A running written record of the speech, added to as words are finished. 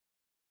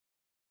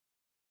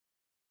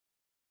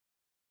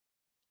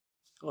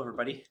Hello,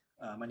 everybody.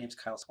 My name is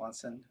Kyle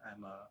Swanson.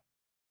 I'm an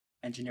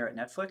engineer at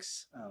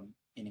Netflix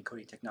in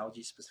encoding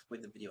technology, specifically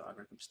the video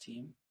algorithms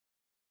team.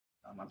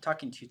 I'm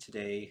talking to you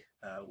today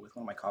with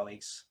one of my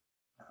colleagues,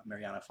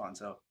 Mariana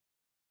Afonso,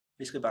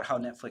 basically about how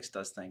Netflix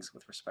does things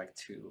with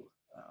respect to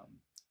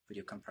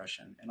video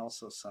compression and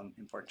also some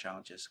important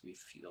challenges we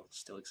feel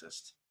still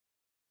exist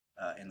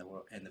in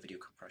the video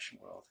compression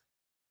world.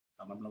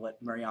 I'm going to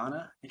let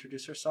Mariana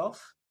introduce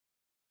herself,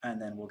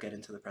 and then we'll get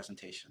into the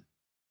presentation.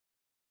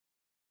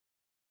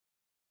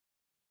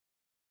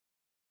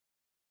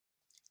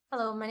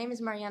 Hello, my name is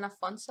Mariana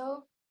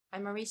Afonso.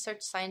 I'm a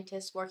research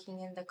scientist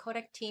working in the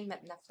codec team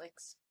at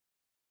Netflix.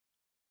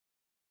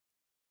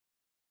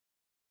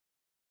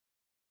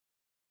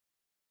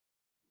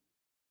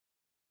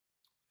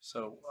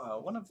 So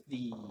one of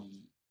the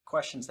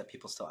questions that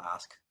people still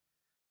ask,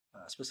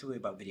 specifically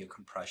about video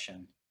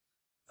compression,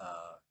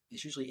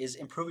 is usually, is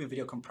improving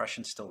video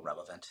compression still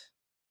relevant?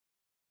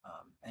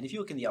 And if you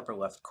look in the upper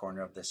left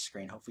corner of this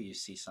screen, hopefully you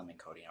see some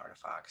encoding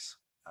artifacts.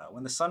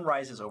 When the sun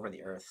rises over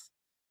the Earth,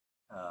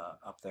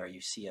 up there you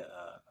see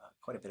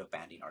quite a bit of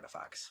banding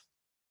artifacts.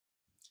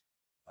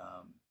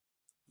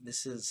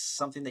 This is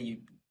something that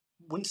you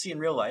wouldn't see in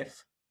real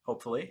life,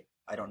 hopefully.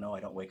 I don't know,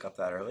 I don't wake up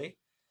that early.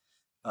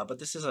 But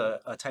this is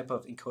a type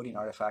of encoding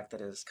artifact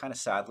that is kind of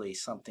sadly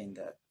something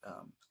that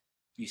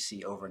you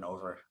see over and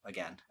over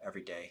again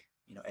every day,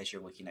 as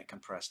you're looking at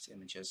compressed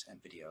images and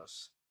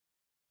videos.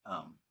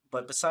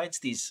 But besides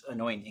these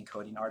annoying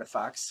encoding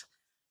artifacts,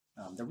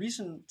 the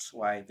reasons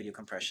why video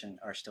compression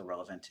are still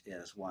relevant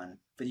is one,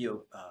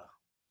 video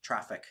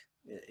traffic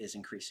is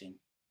increasing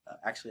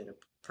actually at a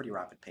pretty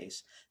rapid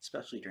pace,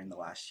 especially during the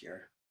last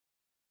year.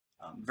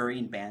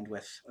 Varying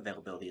bandwidth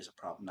availability is a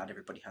problem. Not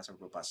everybody has a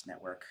robust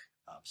network.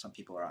 Some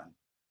people are on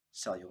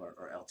cellular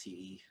or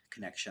LTE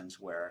connections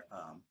where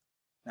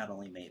not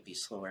only may it be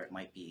slower, it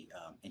might be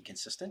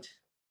inconsistent.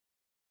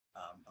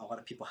 A lot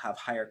of people have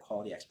higher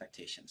quality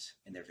expectations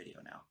in their video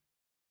now.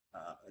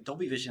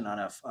 Dolby Vision on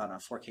a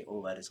 4K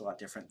OLED is a lot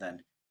different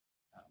than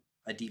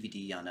a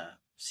DVD on a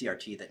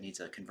CRT that needs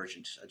a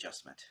convergence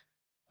adjustment.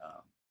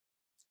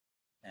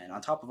 And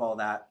on top of all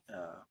that,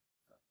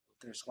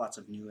 there's lots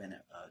of new and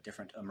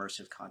different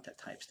immersive content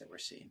types that we're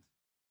seeing.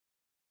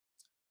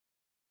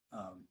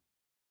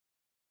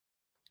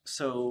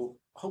 So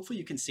hopefully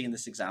you can see in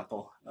this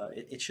example,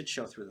 it should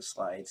show through the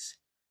slides.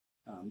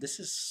 This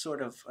is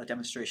sort of a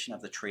demonstration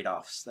of the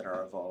trade-offs that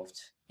are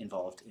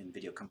involved in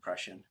video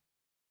compression.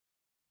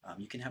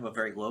 You can have a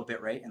very low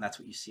bit rate, and that's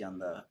what you see on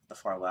the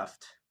far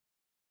left.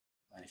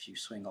 And if you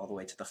swing all the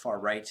way to the far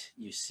right,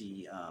 you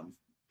see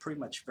pretty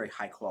much very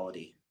high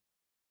quality.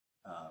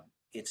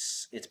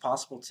 It's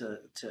possible to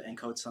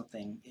encode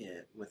something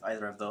with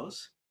either of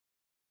those,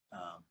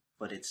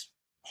 but it's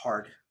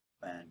hard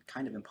and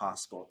kind of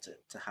impossible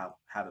to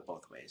have it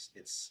both ways.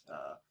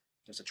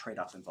 There's a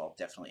trade-off involved,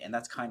 definitely, and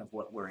that's kind of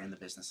what we're in the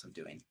business of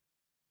doing,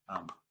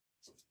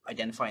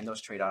 identifying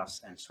those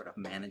trade-offs and sort of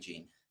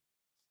managing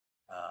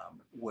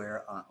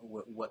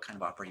what kind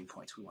of operating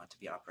points we want to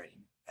be operating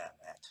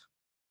at.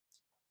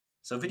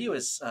 So video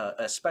is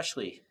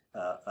especially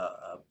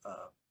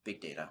big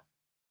data.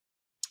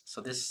 So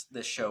this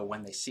show,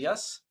 when they see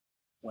us,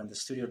 when the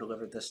studio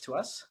delivered this to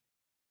us,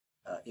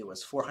 it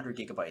was 400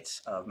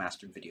 gigabytes of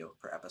mastered video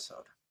per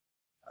episode.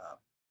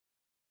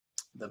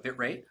 The bit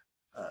rate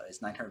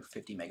is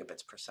 950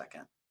 megabits per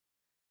second.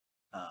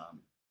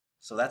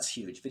 So that's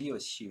huge. Video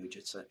is huge.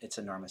 It's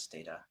enormous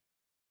data.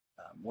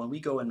 When we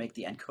go and make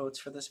the encodes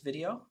for this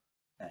video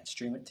and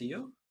stream it to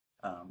you,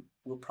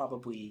 we'll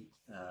probably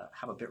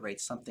have a bit rate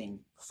something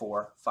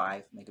 4-5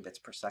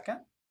 megabits per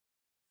second.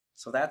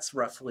 So that's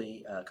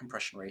roughly a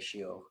compression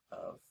ratio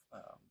of,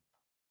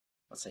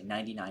 let's say,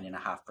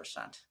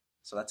 99.5%.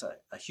 So that's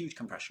a huge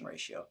compression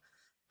ratio.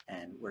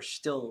 And we're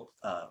still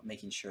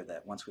making sure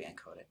that once we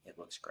encode it, it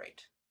looks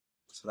great.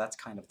 So that's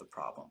kind of the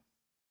problem.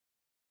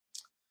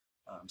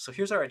 So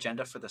here's our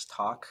agenda for this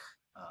talk.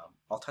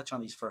 I'll touch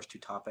on these first two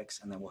topics,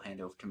 and then we'll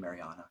hand over to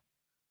Mariana,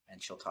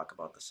 and she'll talk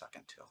about the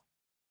second two.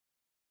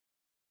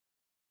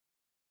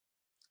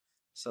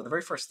 So the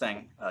very first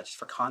thing, just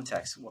for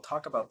context, we'll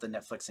talk about the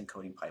Netflix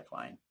encoding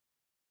pipeline.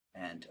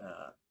 And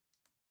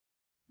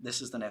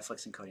this is the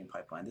Netflix encoding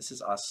pipeline. This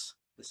is us.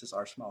 This is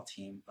our small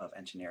team of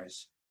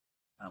engineers.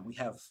 We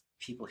have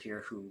people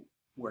here who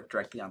work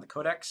directly on the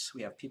codecs.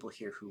 We have people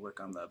here who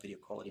work on the video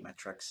quality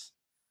metrics.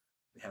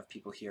 We have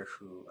people here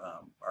who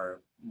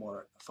are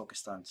more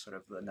focused on sort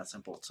of the nuts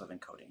and bolts of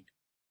encoding.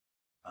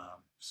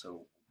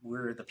 So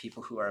we're the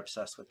people who are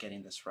obsessed with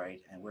getting this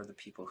right, and we're the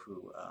people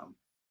who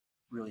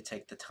really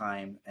take the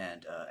time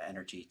and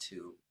energy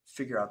to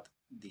figure out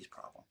these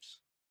problems.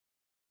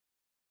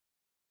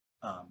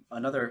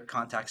 Another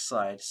context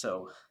slide.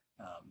 So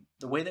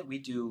the way that we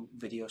do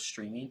video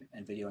streaming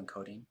and video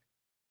encoding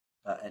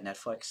at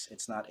Netflix,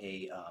 it's not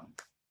a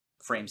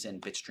frames in,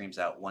 bit streams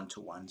out,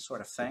 one-to-one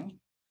sort of thing.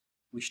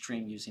 We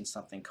stream using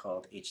something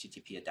called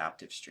HTTP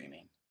adaptive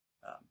streaming.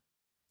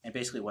 And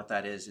basically what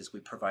that is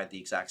we provide the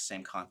exact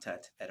same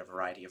content at a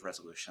variety of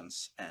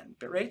resolutions and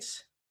bit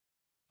rates.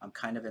 I'm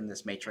kind of in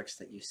this matrix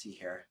that you see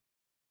here.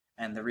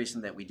 And the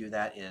reason that we do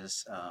that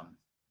is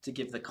to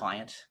give the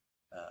client,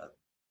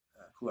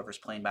 whoever's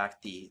playing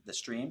back the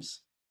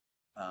streams,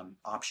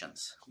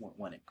 options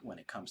when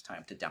it comes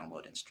time to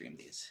download and stream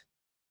these.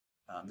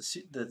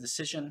 The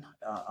decision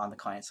on the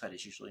client side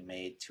is usually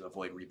made to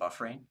avoid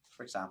rebuffering,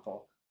 for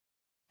example,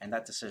 and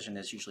that decision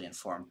is usually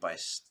informed by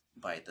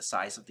the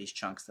size of these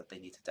chunks that they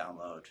need to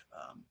download,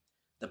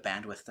 the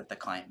bandwidth that the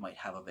client might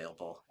have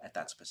available at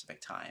that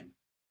specific time,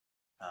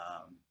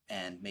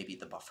 and maybe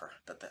the buffer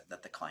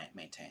that the client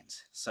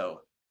maintains.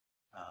 So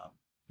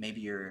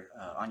maybe you're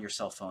on your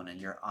cell phone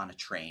and you're on a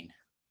train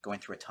going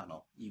through a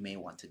tunnel. You may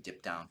want to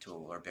dip down to a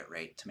lower bit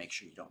rate to make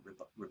sure you don't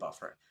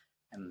rebuffer.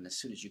 And then as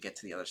soon as you get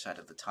to the other side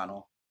of the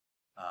tunnel,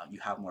 you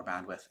have more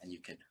bandwidth and you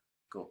can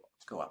go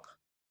up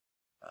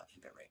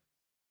in bit rate.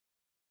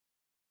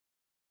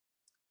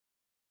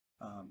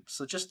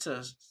 So just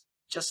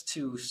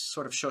to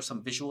sort of show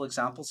some visual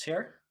examples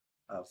here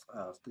of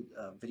the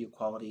video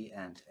quality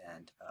and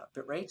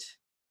bit rate,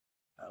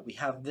 we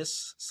have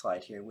this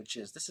slide here,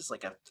 this is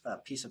like a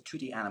piece of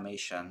 2D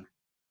animation.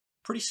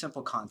 Pretty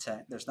simple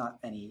content. There's not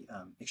any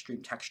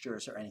extreme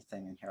textures or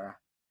anything in here.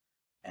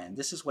 And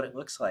this is what it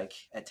looks like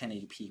at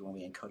 1080p when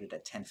we encode it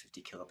at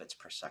 1050 kilobits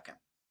per second.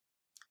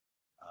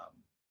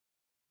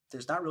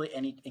 There's not really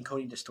any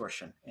encoding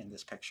distortion in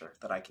this picture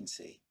that I can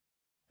see.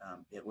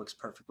 It looks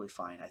perfectly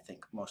fine. I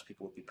think most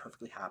people would be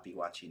perfectly happy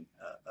watching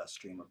a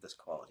stream of this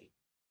quality.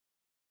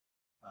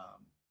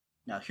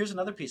 Now here's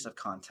another piece of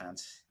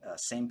content,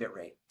 same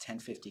bitrate,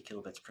 1050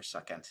 kilobits per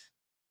second.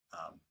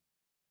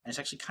 And it's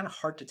actually kind of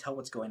hard to tell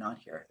what's going on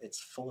here. It's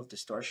full of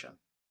distortion.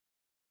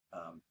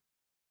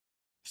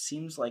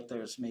 Seems like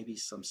there's maybe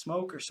some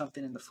smoke or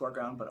something in the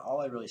foreground, but all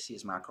I really see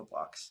is macro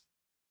blocks.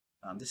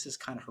 This is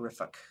kind of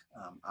horrific,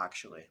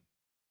 actually.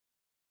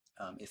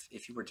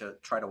 If you were to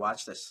try to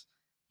watch this,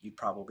 you'd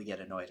probably get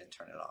annoyed and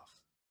turn it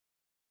off.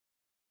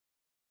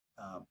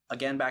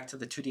 Again, back to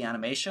the 2D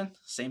animation,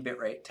 same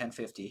bitrate,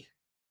 1050.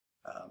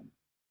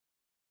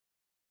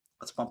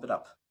 Let's bump it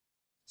up.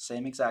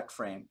 Same exact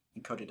frame,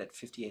 encoded at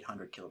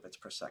 5800 kilobits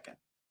per second.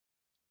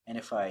 And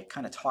if I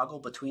kind of toggle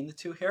between the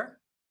two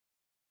here,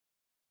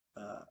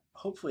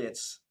 hopefully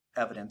it's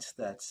evident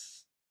that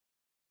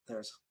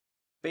there's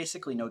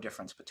basically no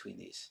difference between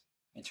these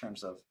in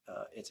terms of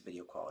its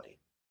video quality.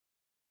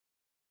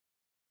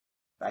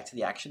 Back to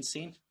the action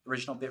scene,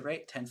 original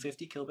bitrate,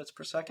 1050 kilobits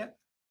per second,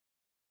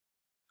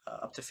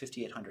 up to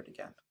 5800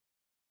 again.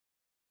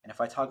 And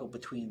if I toggle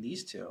between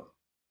these two,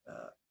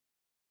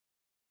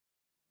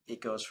 it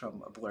goes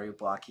from a blurry,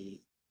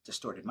 blocky,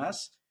 distorted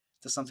mess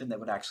to something that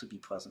would actually be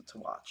pleasant to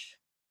watch.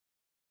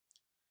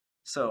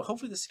 So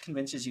hopefully this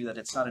convinces you that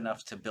it's not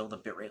enough to build a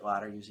bitrate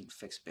ladder using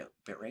fixed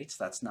bit rates.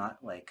 That's not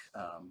like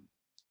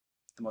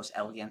the most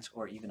elegant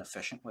or even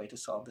efficient way to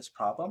solve this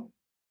problem.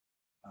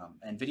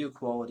 And video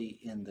quality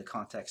in the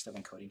context of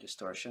encoding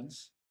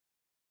distortions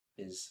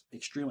is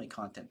extremely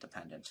content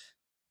dependent,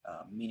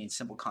 meaning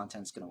simple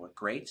content is going to look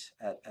great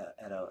at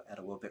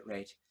a low bit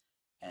rate,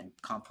 and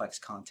complex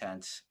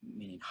content,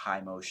 meaning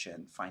high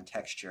motion, fine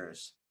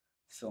textures,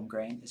 film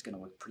grain, is going to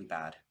look pretty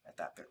bad at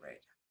that bit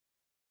rate.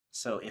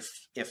 So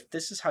if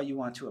this is how you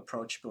want to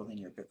approach building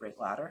your bitrate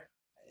ladder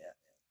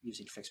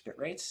using fixed bit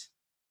rates,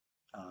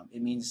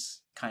 it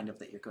means kind of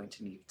that you're going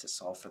to need to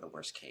solve for the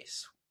worst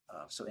case.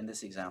 So in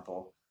this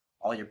example,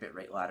 all your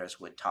bitrate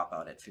ladders would top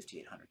out at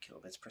 5800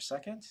 kilobits per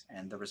second,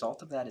 and the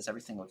result of that is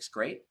everything looks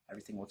great,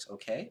 everything looks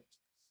okay,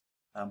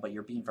 but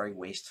you're being very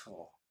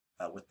wasteful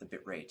with the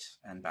bitrate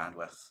and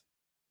bandwidth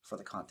for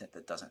the content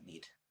that doesn't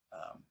need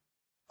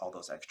all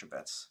those extra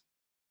bits.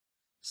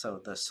 So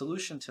the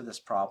solution to this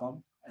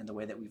problem and the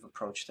way that we've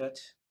approached it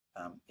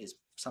is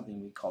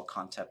something we call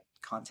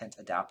content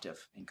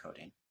adaptive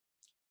encoding.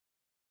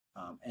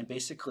 And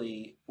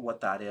basically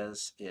what that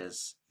is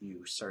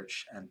you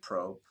search and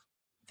probe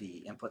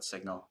the input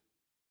signal.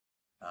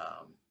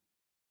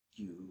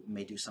 You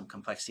may do some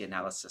complexity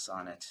analysis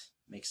on it,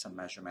 make some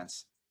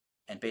measurements,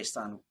 and based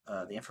on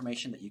the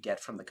information that you get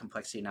from the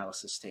complexity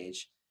analysis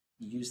stage,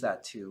 you use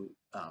that to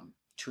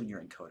tune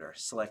your encoder,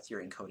 select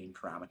your encoding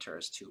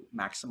parameters to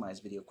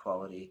maximize video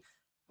quality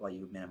while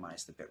you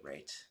minimize the bit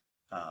rate.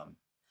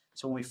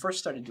 So when we first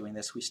started doing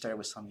this, we started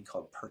with something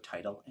called per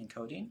title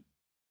encoding.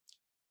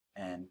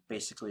 And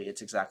basically,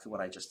 it's exactly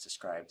what I just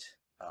described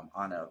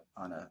on a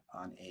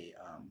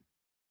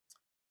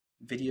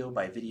video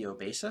by video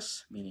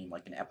basis, meaning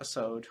like an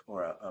episode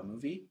or a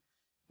movie.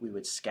 We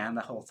would scan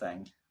the whole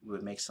thing, we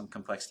would make some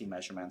complexity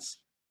measurements,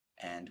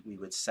 and we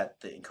would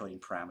set the encoding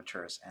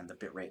parameters and the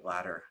bitrate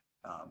ladder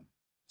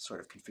sort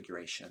of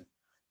configuration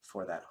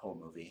for that whole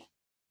movie.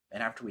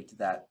 And after we did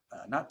that,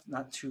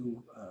 not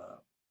too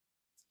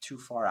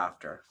far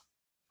after,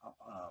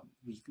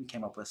 we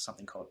came up with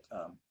something called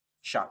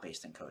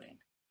shot-based encoding.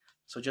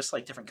 So just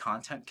like different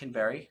content can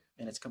vary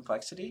in its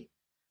complexity,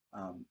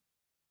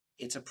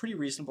 it's a pretty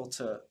reasonable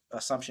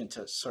assumption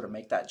to sort of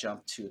make that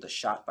jump to the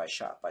shot by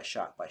shot by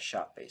shot by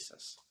shot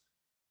basis.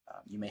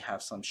 You may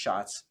have some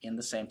shots in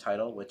the same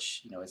title,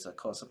 which is a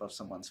close-up of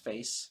someone's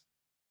face,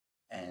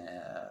 and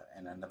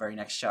then the very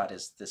next shot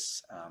is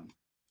this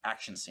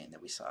action scene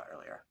that we saw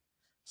earlier.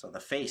 So the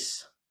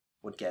face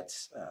would get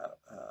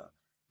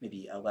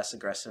maybe a less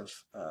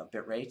aggressive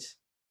bit rate,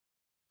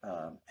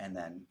 and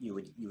then you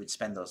would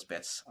spend those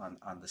bits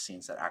on the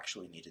scenes that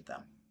actually needed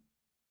them.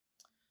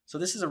 So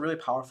this is a really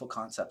powerful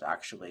concept,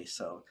 actually.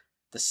 So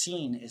the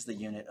scene is the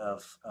unit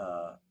of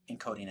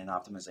encoding and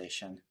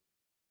optimization.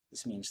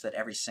 This means that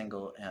every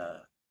single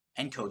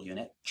encode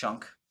unit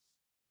chunk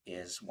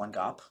is one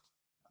GOP.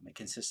 It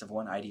consists of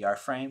one IDR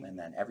frame, and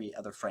then every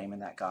other frame in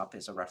that GOP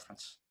is a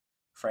reference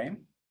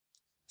frame.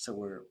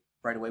 So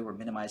right away we're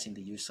minimizing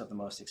the use of the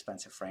most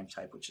expensive frame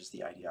type, which is the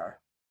IDR.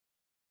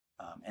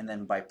 And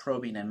then by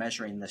probing and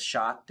measuring the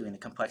shot, doing the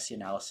complexity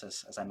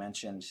analysis, as I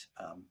mentioned,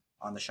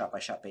 on the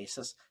shot-by-shot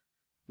basis,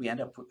 we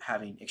end up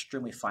having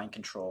extremely fine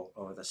control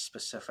over the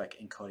specific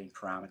encoding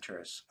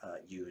parameters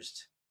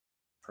used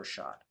per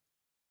shot.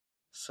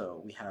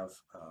 So we have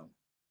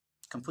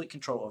complete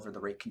control over the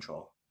rate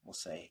control, we'll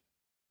say,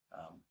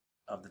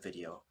 of the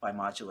video by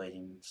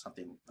modulating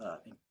something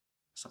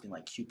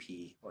like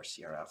QP or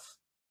CRF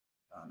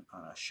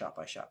on a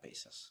shot-by-shot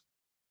basis.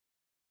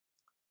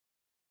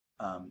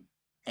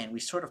 And we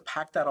sort of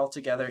pack that all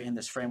together in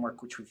this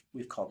framework, which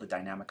we've called the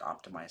dynamic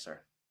optimizer.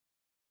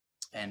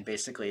 And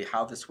basically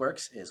how this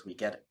works is we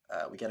get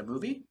a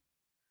movie,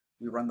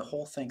 we run the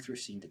whole thing through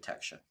scene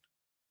detection.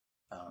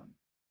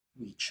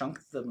 We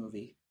chunk the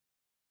movie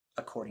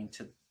according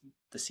to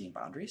the scene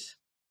boundaries.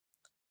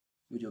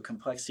 We do a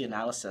complexity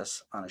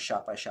analysis on a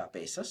shot-by-shot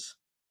basis.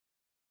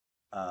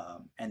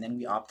 And then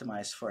we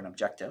optimize for an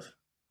objective,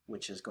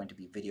 which is going to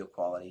be video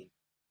quality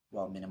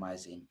while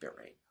minimizing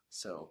bitrate.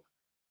 So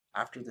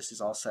after this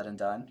is all said and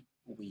done,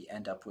 we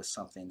end up with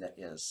something that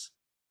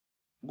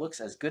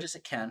looks as good as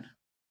it can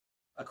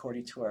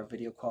according to our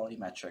video quality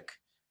metric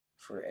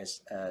for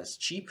as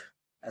cheap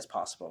as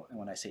possible. And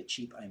when I say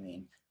cheap, I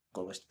mean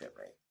lowest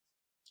bitrate.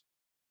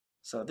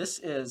 So this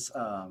has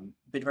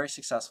been very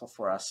successful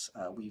for us.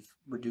 We've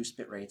reduced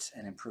bit rates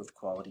and improved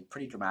quality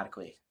pretty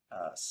dramatically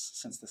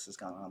since this has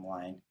gone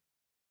online.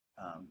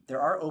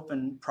 There are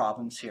open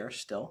problems here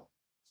still.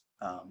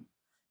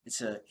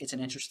 It's an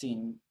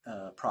interesting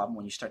problem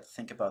when you start to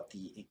think about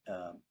the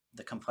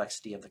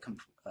complexity of the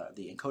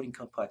encoding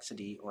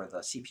complexity or the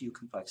CPU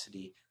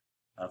complexity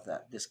of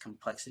this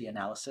complexity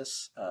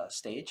analysis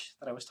stage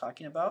that I was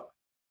talking about.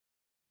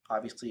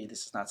 Obviously,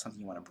 this is not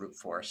something you want to brute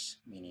force,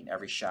 meaning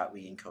every shot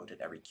we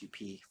encoded every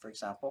QP, for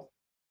example.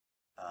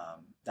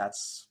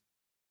 That's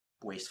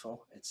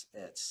wasteful.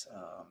 It's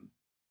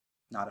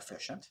not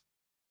efficient.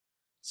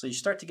 So you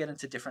start to get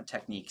into different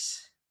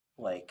techniques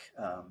like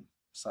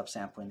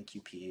subsampling the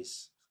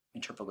QPs,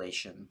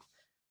 interpolation,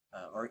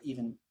 or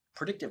even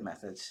predictive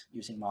methods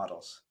using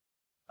models.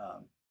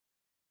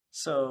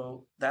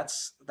 So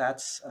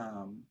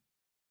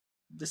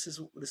this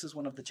is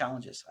one of the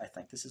challenges. I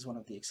think this is one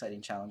of the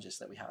exciting challenges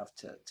that we have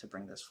to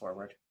bring this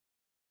forward.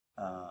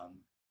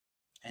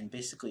 And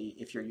basically,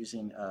 if you're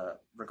using a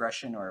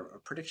regression or a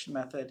prediction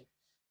method,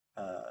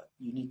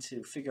 you need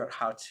to figure out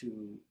how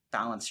to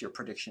balance your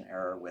prediction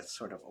error with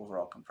sort of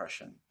overall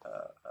compression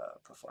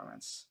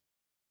performance.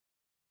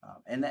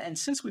 And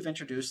since we've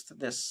introduced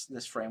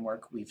this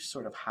framework, we've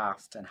sort of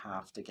halved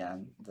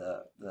again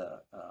the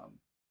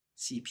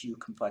CPU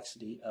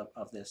complexity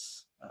of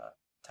this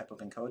type of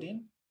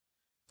encoding.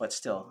 But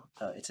still,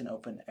 it's an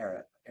open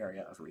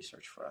area of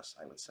research for us,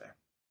 I would say.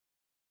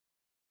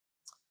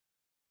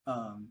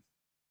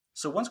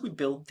 So once we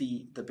build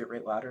the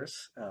bitrate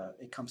ladders,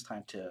 it comes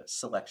time to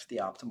select the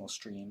optimal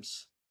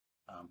streams,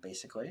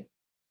 basically.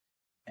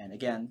 And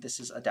again, this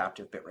is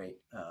adaptive bitrate,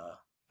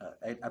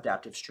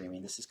 adaptive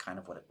streaming. This is kind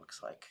of what it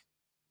looks like.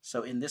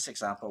 So in this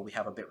example, we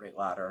have a bitrate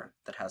ladder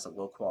that has a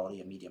low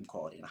quality, a medium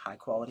quality, and a high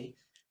quality.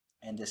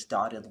 And this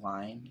dotted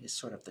line is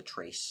sort of the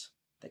trace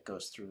that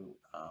goes through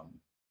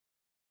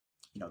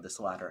this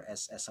ladder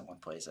as someone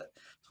plays it.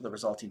 So the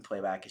resulting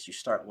playback is you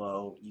start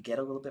low, you get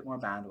a little bit more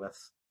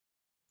bandwidth,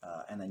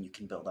 and then you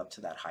can build up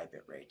to that high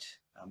bit rate.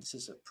 This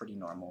is a pretty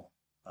normal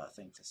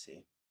thing to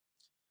see.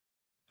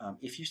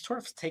 If you sort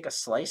of take a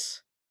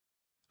slice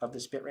of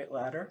this bitrate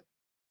ladder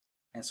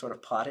and sort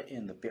of plot it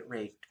in the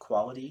bitrate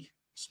quality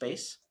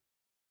space,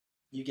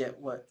 you get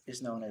what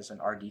is known as an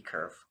RD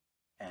curve.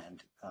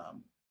 And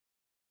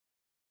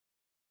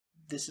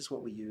this is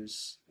what we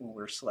use when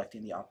we're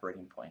selecting the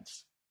operating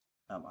points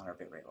on our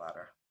bitrate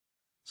ladder.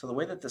 So the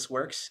way that this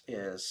works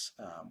is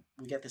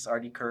we get this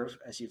RD curve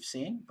as you've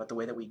seen, but the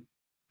way that we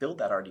build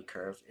that RD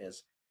curve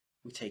is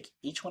we take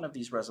each one of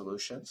these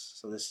resolutions.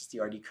 So this is the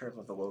RD curve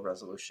of the low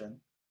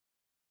resolution.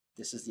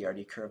 This is the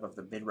RD curve of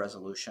the mid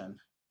resolution.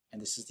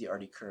 And this is the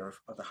RD curve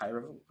of the high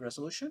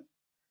resolution.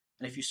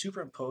 And if you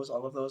superimpose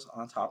all of those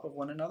on top of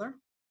one another,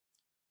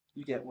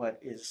 you get what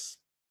is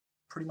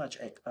pretty much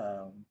a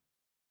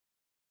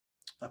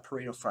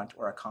Pareto front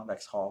or a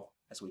convex hull,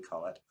 as we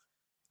call it.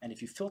 And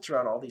if you filter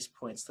out all these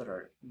points that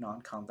are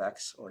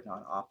non-convex or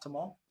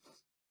non-optimal,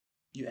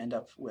 you end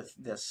up with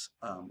this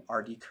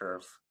RD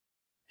curve.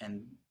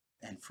 And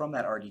from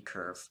that RD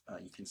curve,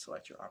 you can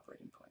select your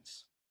operating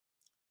points.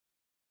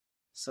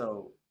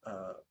 So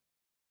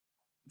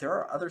there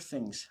are other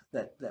things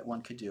that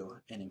one could do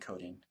in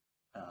encoding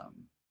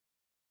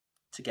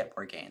to get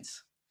more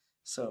gains.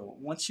 So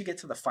once you get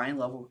to the fine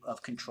level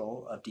of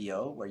control of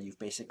DO, where you've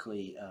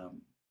basically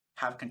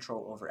have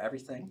control over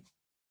everything,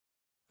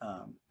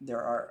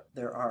 there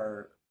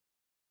are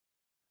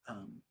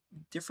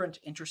different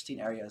interesting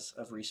areas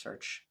of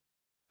research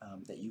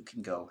that you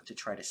can go to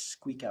try to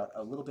squeak out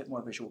a little bit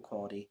more visual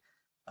quality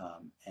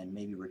and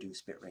maybe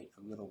reduce bitrate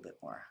a little bit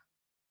more.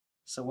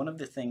 So one of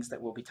the things that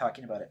we'll be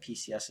talking about at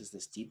PCS is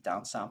this deep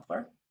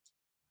downsampler.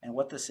 And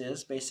what this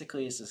is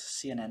basically is a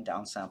CNN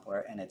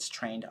downsampler, and it's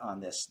trained on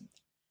this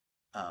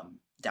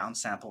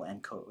downsample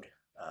encode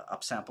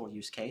upsample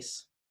use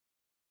case.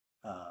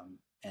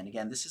 And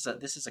again, this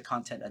is a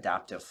content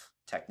adaptive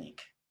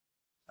technique.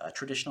 A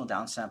traditional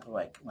downsampler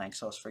like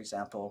Lanczos, for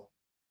example,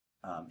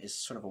 is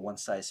sort of a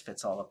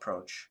one-size-fits-all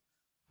approach,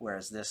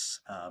 whereas this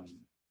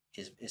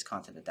is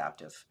content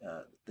adaptive.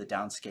 The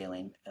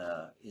downscaling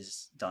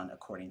is done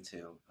according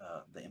to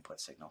the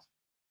input signal.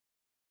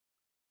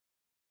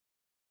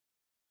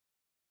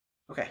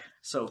 Okay,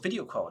 so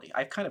video quality.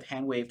 I've kind of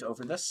hand-waved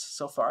over this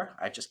so far.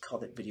 I just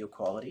called it video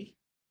quality,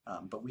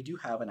 but we do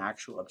have an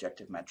actual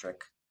objective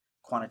metric,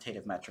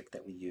 quantitative metric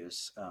that we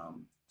use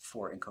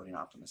for encoding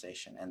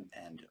optimization,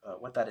 and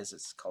what that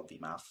is called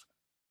VMAF.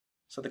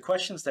 So the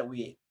questions that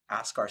we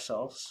ask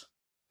ourselves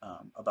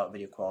about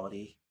video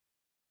quality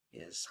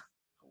is,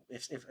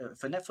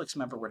 if a Netflix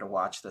member were to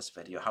watch this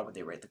video, how would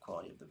they rate the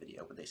quality of the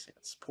video? Would they say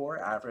it's poor,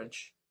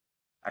 average,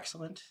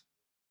 excellent?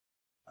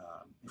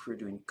 If we were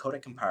doing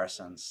codec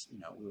comparisons,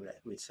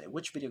 we'd say,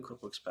 which video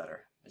clip looks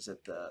better? Is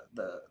it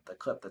the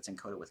clip that's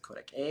encoded with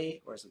codec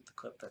A, or is it the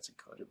clip that's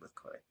encoded with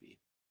codec B?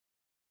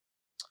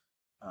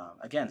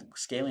 Again,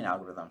 scaling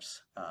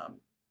algorithms.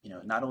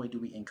 Not only do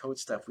we encode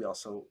stuff, we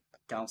also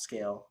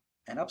downscale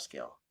and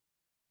upscale.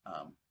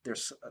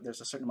 There's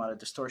a certain amount of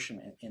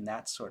distortion in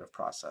that sort of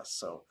process.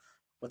 So,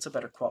 what's a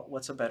better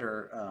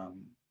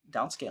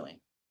downscaling?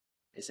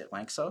 Is it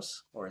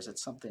Lanczos, or is it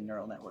something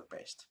neural network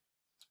based,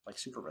 like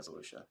super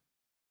resolution?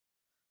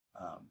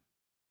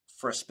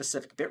 For a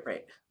specific bit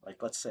rate,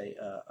 like let's say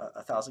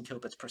 1,000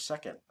 kilobits per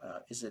second,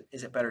 is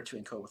it better to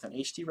encode with an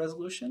HD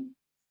resolution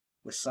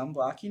with some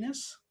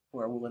blockiness,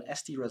 or will an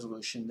SD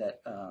resolution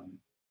that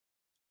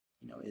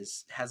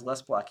has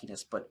less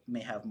blockiness but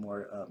may have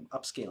more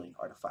upscaling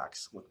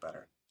artifacts look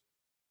better?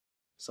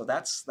 So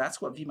that's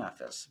what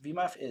VMAF is.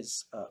 VMAF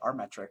is our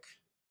metric.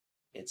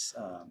 It's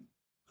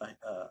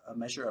a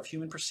measure of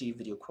human perceived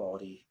video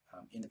quality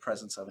in the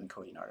presence of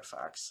encoding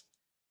artifacts.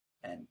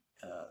 And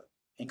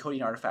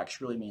encoding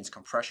artifacts really means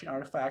compression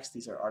artifacts.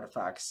 These are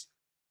artifacts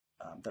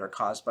that are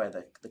caused by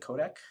the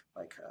codec,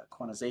 like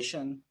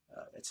quantization,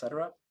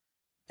 etc.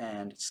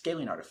 And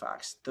scaling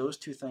artifacts. Those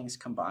two things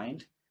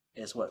combined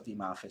is what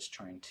VMAF is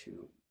trying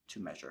to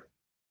measure.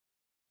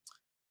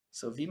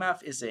 So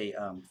VMAF is a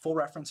full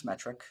reference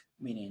metric,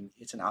 meaning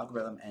it's an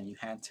algorithm and you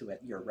hand to it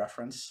your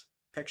reference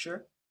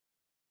picture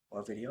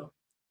or video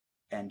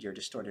and your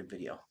distorted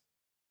video.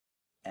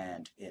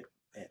 And it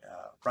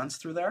runs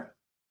through there,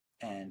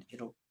 and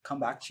it'll come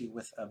back to you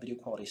with a video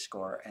quality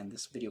score, and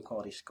this video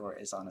quality score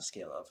is on a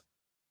scale of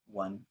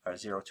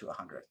 0 to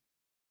 100.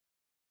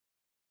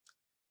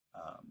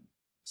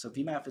 So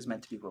VMAF is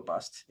meant to be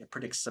robust. It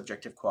predicts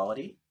subjective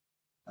quality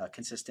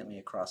consistently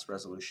across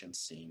resolutions,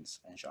 scenes,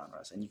 and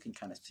genres. And you can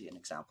kind of see an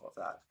example of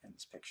that in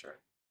this picture.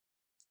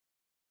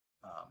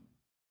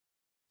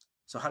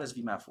 So how does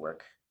VMAF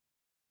work?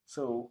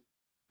 So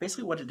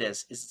basically what it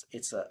is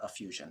it's a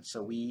fusion.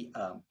 So we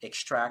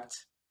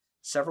extract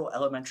several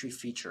elementary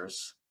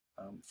features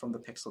from the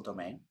pixel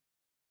domain,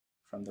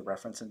 from the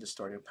reference and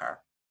distorted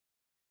pair.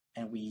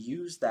 And we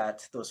use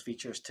those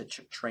features to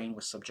train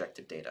with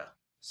subjective data.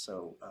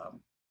 So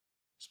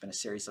there's been a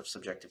series of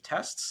subjective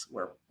tests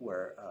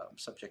where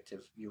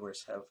subjective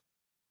viewers have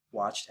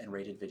watched and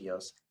rated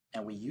videos,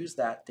 and we use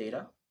that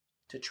data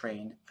to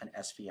train an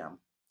SVM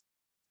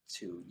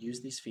to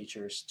use these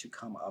features to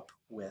come up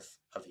with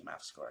a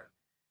VMAF score.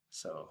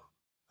 So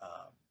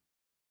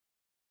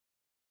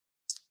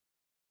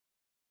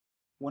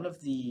one of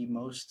the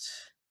most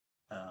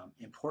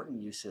important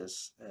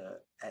uses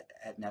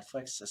at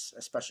Netflix,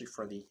 especially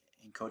for the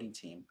encoding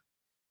team,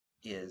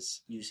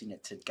 is using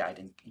it to guide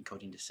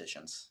encoding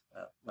decisions,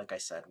 like I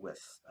said,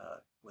 with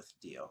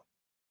DO.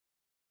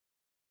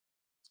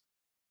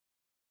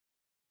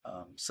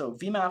 So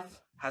VMAF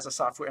has a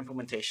software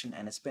implementation,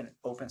 and it's been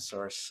open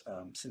source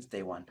since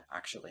day one,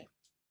 actually.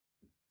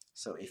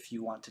 So if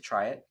you want to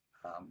try it,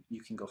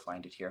 you can go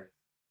find it here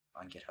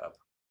on GitHub.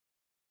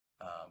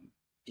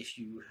 If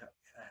you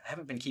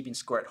haven't been keeping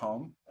score at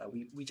home,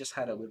 we just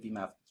had a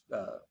LibVMAF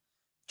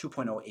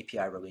 2.0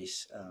 API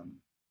release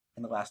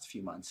in the last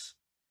few months.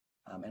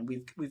 And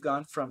we've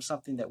gone from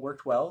something that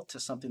worked well to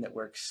something that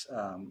works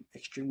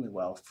extremely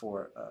well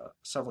for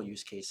several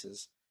use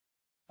cases,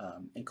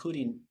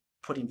 including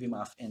putting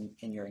VMAF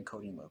in your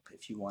encoding loop.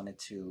 If you wanted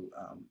to,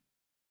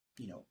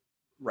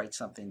 write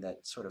something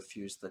that sort of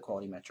fused the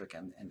quality metric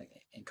and the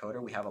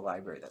encoder, we have a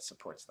library that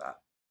supports that.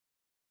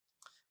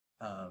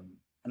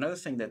 Another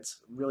thing that's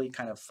really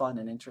kind of fun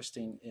and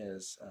interesting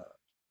is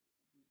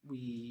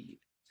we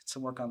did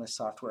some work on this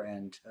software,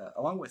 and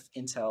along with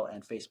Intel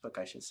and Facebook,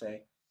 I should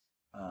say,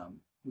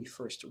 we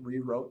first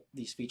rewrote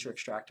these feature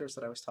extractors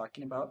that I was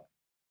talking about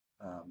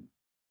um,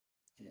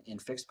 in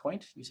fixed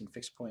point using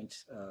fixed point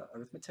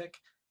arithmetic,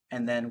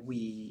 and then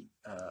we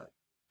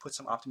put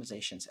some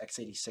optimizations,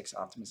 x86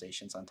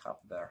 optimizations on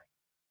top of there,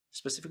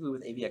 specifically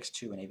with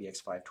AVX2 and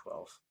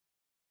AVX512.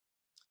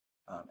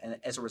 And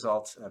as a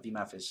result,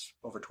 VMAF is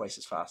over twice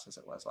as fast as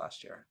it was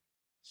last year.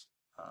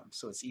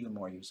 So it's even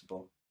more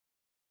usable.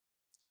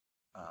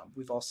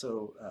 We've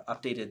also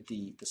updated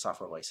the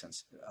software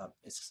license.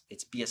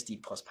 It's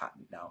BSD plus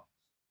patent now.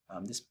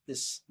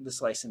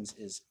 This license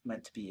is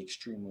meant to be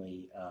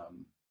extremely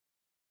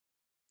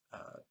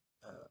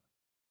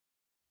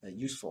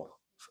useful,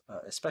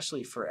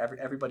 especially for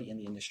everybody in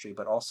the industry,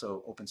 but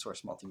also open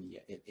source multimedia.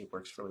 It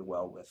works really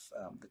well with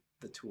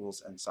the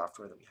tools and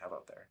software that we have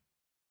out there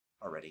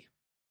already.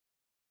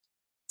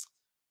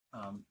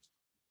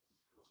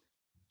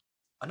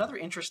 Another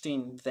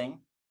interesting thing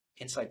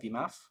inside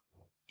VMAF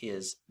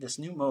is this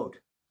new mode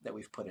that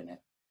we've put in it,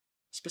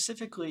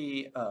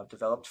 specifically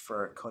developed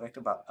for codec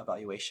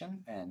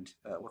evaluation, and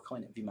we're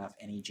calling it VMAF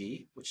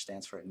NEG, which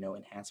stands for no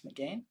enhancement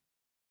gain.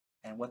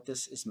 And what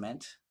this is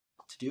meant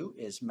to do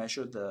is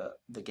measure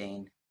the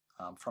gain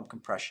from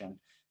compression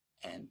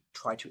and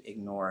try to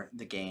ignore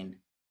the gain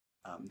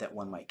that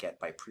one might get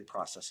by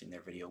pre-processing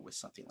their video with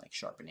something like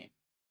sharpening.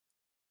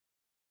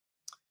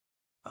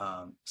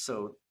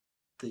 So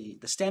the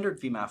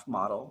standard VMAF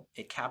model,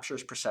 it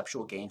captures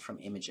perceptual gain from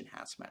image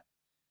enhancement.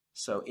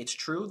 So it's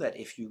true that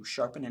if you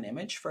sharpen an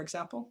image, for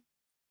example,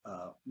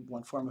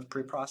 one form of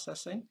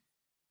pre-processing,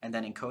 and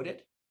then encode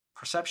it,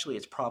 perceptually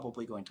it's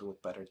probably going to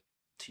look better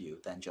to you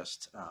than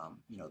just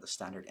the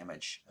standard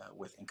image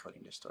with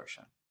encoding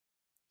distortion.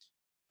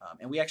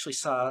 And we actually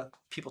saw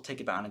people take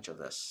advantage of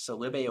this. So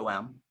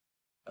LibAOM,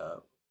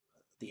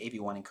 the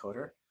AV1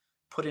 encoder,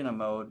 put in a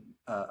mode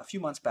a few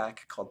months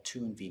back called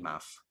Tune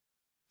VMAF,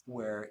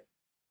 where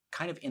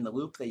kind of in the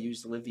loop they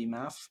used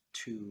libVMAF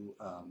to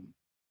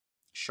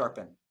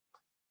sharpen,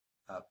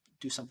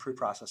 do some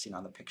pre-processing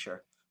on the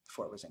picture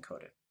before it was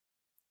encoded.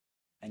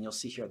 And you'll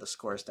see here the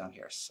scores down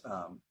here.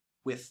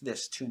 With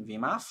this Tune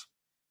VMAF,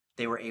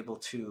 they were able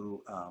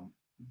to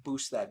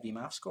boost that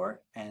VMAF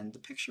score, and the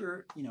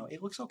picture,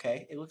 it looks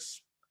okay. It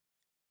looks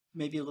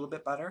maybe a little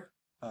bit better,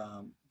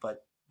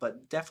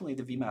 but definitely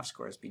the VMAF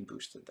score is being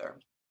boosted there.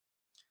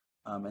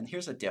 And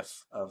here's a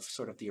diff of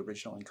sort of the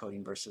original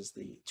encoding versus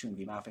the Tune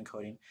VMAF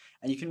encoding,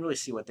 and you can really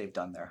see what they've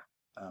done there.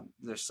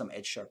 There's some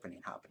edge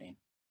sharpening happening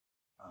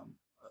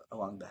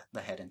along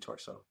the head and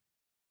torso.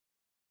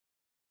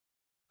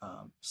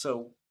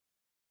 So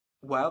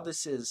while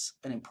this is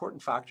an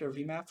important factor of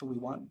VMAF, and we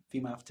want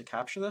VMAF to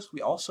capture this,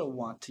 we also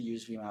want to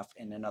use VMAF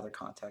in another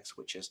context,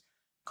 which is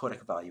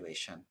codec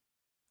evaluation.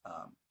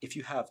 If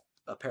you have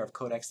a pair of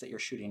codecs that you're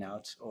shooting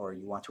out, or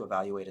you want to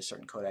evaluate a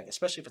certain codec,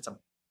 especially if it's a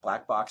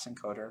black box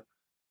encoder,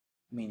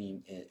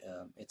 meaning it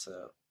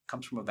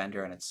comes from a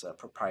vendor and it's a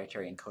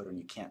proprietary encoder, and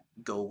you can't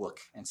go look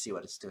and see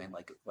what it's doing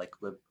like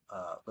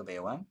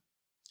LibAOM.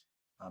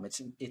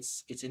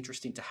 It's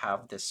interesting to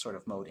have this sort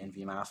of mode in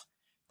VMAF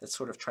that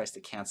sort of tries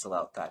to cancel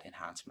out that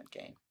enhancement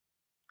gain.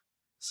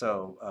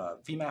 So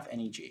VMAF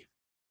NEG.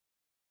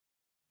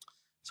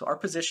 So our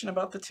position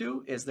about the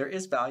two is there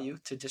is value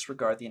to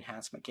disregard the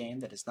enhancement gain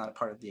that is not a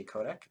part of the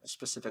codec,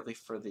 specifically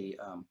for the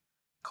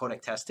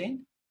codec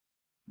testing,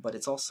 but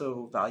it's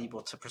also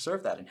valuable to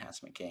preserve that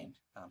enhancement gain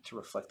to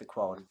reflect the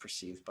quality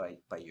perceived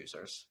by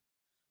users.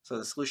 So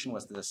the solution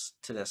was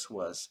to this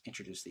was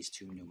introduce these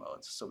two new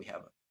modes. So we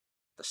have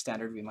the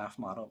standard VMAF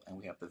model and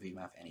we have the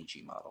VMAF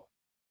NEG model.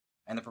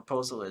 And the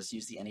proposal is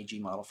use the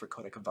NEG model for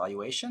codec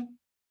evaluation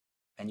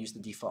and use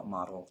the default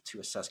model to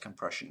assess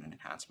compression and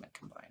enhancement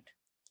combined.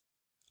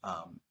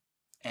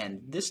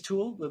 And this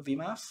tool with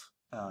VMAF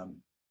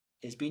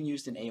is being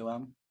used in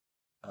AOM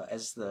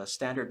as the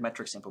standard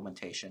metrics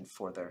implementation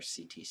for their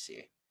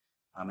CTC.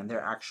 And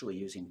they're actually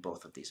using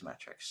both of these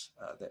metrics.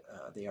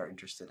 They are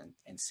interested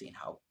in seeing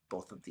how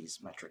both of these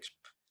metrics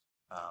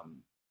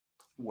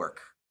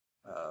work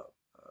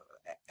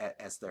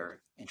as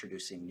they're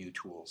introducing new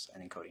tools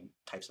and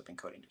types of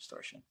encoding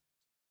distortion.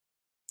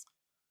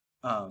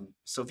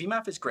 So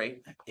VMAF is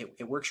great.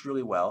 It works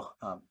really well.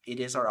 It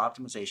is our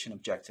optimization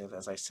objective,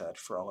 as I said,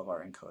 for all of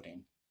our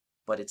encoding.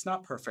 But it's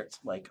not perfect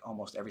like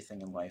almost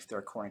everything in life. There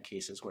are corner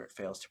cases where it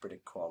fails to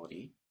predict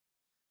quality.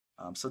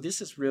 So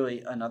this is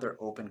really another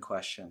open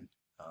question,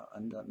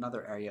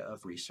 another area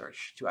of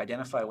research to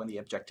identify when the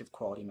objective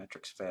quality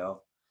metrics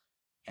fail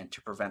and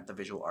to prevent the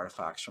visual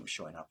artifacts from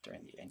showing up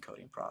during the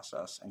encoding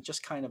process. And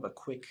just kind of a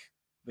quick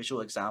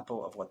visual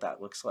example of what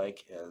that looks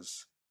like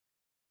is,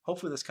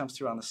 hopefully this comes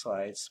through on the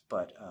slides,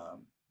 but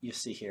you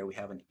see here we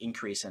have an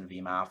increase in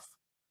VMAF,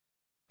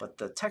 but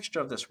the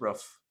texture of this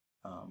roof,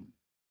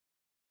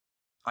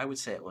 I would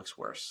say it looks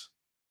worse.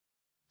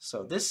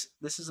 So this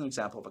is an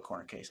example of a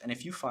corner case. And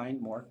if you find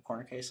more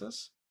corner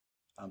cases,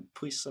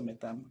 please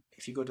submit them.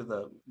 If you go to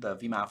the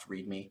VMAF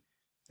README,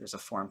 there's a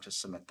form to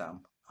submit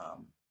them.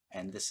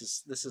 And this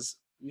is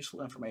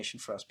useful information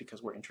for us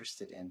because we're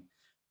interested in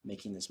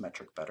making this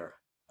metric better.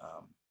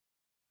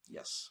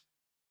 Yes.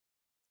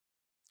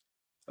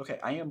 Okay,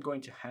 I am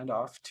going to hand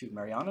off to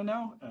Mariana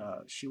now.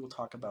 She will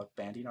talk about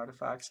banding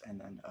artifacts, and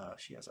then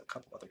she has a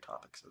couple other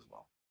topics as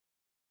well.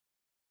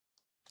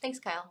 Thanks,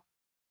 Kyle.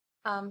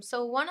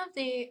 So one of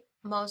the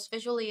most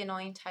visually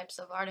annoying types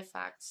of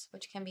artifacts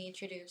which can be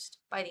introduced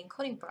by the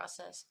encoding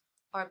process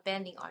are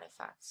banding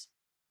artifacts,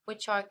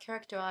 which are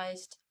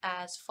characterized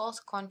as false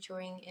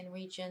contouring in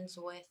regions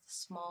with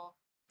small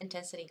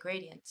intensity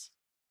gradients.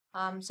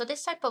 So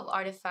this type of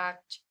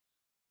artifact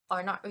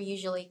are not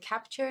usually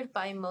captured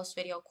by most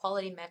video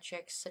quality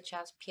metrics such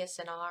as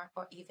PSNR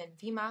or even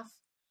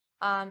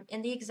VMAF.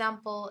 In the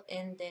example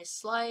in this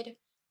slide,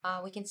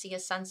 we can see a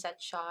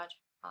sunset shot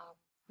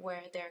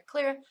where they're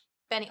clear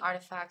banding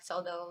artifacts,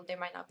 although they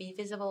might not be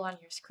visible on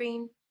your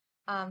screen.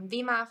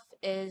 VMAF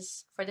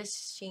is, for this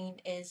scene,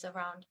 is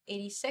around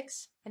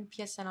 86 and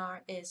PSNR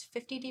is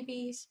 50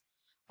 dBs.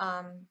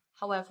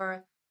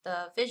 However,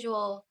 the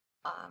visual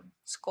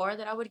score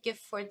that I would give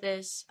for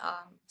this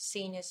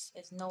scene is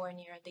nowhere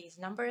near these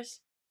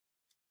numbers.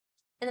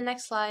 In the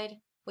next slide,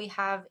 we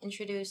have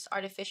introduced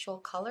artificial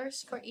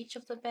colors for each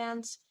of the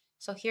bands.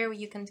 So here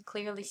you can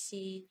clearly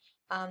see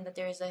that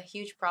there is a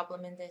huge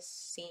problem in this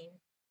scene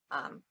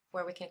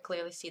where we can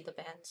clearly see the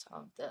bands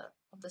of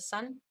the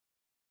sun.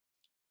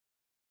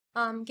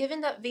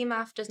 Given that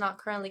VMAF does not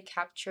currently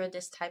capture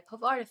this type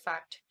of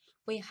artifact,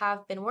 we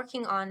have been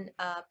working on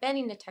a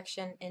banding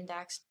detection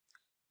index.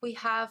 We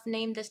have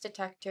named this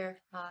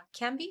detector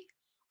CAMBI,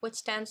 which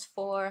stands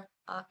for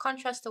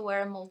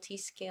Contrast-Aware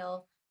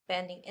Multi-Scale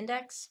Banding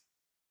Index.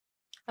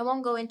 I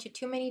won't go into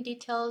too many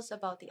details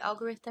about the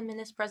algorithm in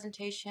this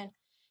presentation,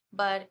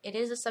 but it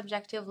is a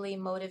subjectively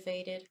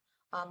motivated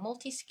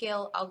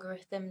multi-scale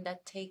algorithm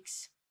that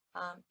takes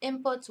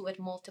inputs with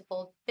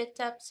multiple bit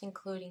depths,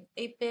 including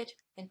 8-bit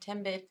and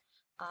 10-bit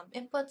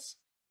inputs,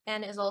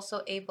 and is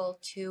also able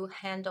to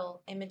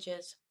handle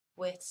images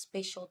with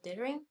spatial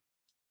dithering.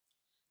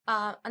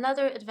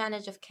 Another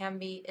advantage of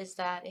CAMBI is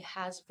that it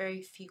has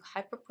very few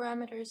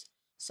hyperparameters,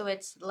 so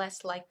it's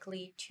less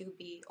likely to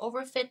be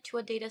overfit to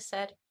a data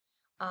set.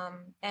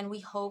 And we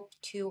hope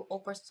to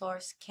open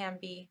source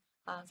CAMBI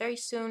very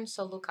soon,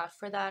 so look out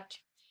for that.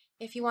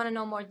 If you want to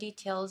know more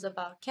details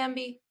about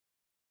CAMBI,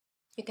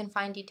 you can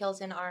find details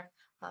in our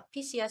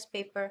PCS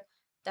paper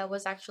that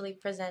was actually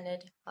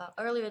presented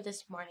earlier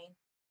this morning.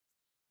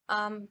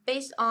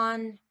 Based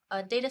on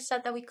a data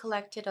set that we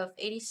collected of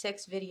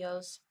 86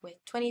 videos with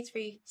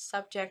 23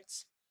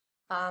 subjects,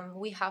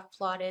 we have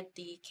plotted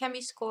the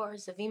CAMBI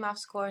scores, the VMAF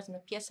scores, and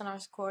the PSNR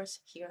scores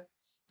here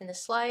in the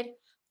slide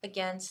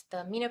against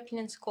the mean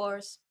opinion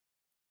scores.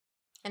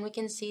 And we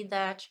can see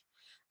that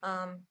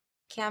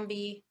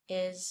CAMBI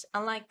is,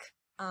 unlike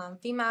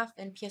VMAF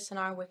and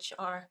PSNR, which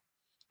are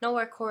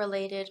nowhere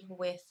correlated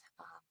with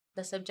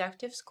the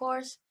subjective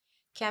scores,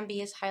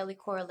 CAMBI is highly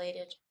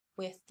correlated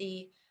with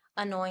the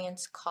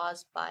annoyance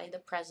caused by the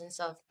presence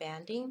of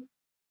banding.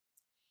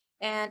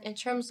 And in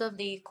terms of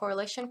the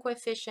correlation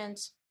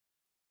coefficients,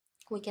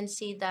 we can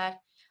see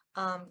that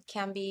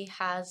CAMBI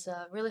has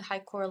a really high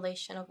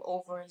correlation of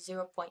over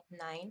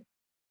 0.9,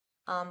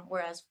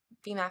 whereas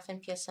VMAF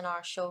and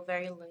PSNR show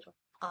very little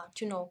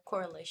to no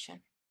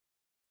correlation.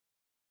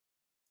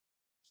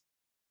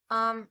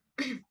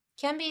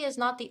 CAMBI is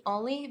not the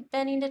only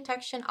banding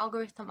detection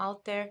algorithm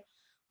out there.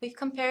 We've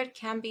compared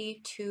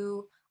CAMBI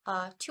to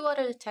two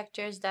other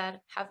detectors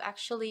that have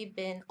actually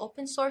been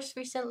open sourced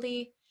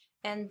recently,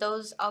 and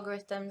those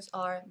algorithms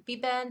are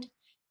BBand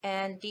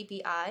and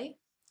DBI,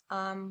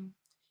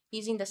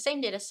 using the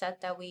same data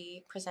set that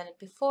we presented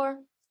before.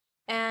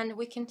 And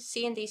we can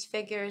see in these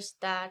figures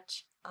that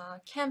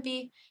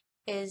CAMBI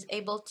is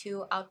able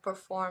to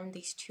outperform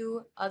these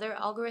two other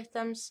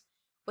algorithms,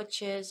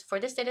 which is, for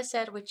this data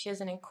set, which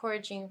is an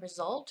encouraging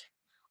result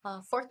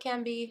for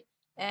CAMBI.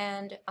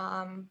 And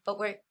but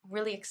we're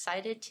really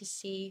excited to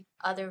see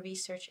other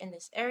research in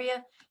this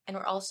area, and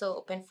we're also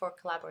open for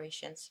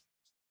collaborations.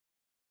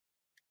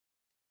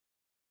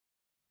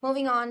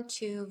 Moving on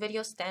to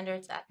video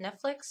standards at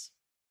Netflix.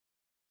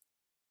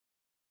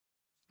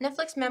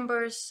 Netflix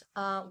members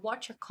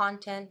watch our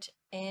content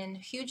in a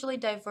hugely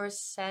diverse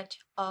set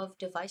of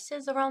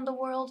devices around the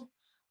world.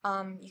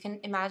 You can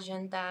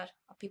imagine that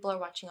people are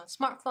watching on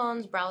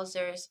smartphones,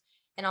 browsers,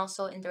 and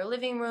also in their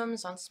living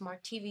rooms on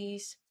smart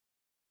TVs.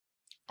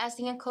 As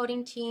the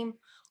encoding team,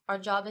 our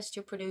job is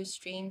to produce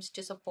streams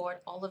to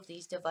support all of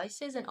these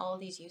devices and all of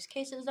these use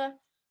cases that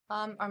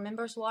our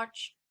members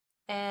watch.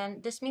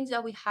 And this means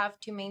that we have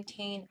to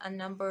maintain a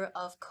number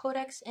of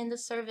codecs in the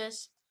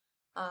service.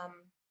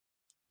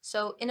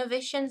 So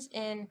innovations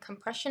in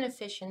compression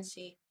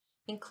efficiency,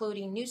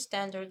 including new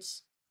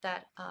standards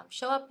that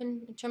show up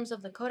in terms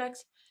of the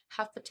codecs,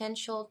 have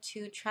potential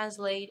to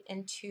translate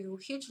into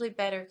hugely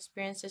better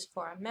experiences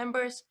for our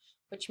members,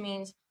 which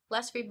means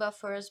less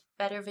rebuffers,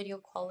 better video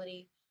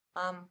quality,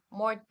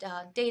 more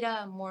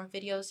data, more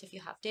videos if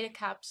you have data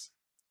caps.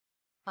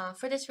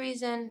 For this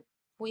reason,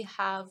 we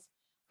have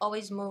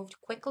always moved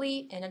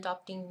quickly in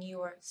adopting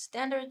newer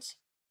standards.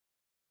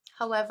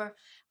 However,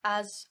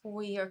 as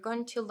we are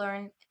going to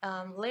learn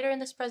later in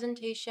this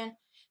presentation,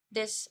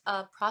 this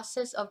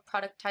process of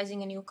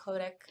productizing a new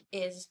codec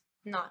is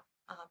not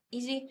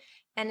easy,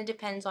 and it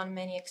depends on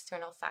many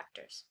external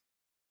factors.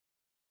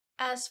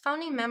 As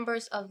founding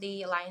members of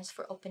the Alliance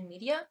for Open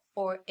Media,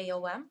 or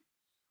AOM,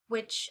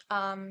 which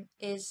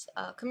is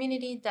a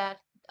community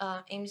that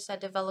aims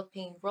at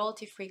developing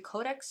royalty-free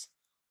codecs,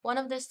 one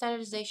of the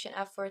standardization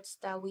efforts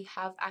that we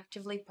have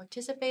actively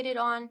participated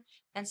on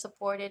and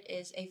supported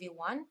is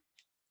AV1,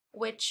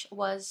 which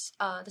was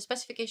the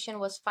specification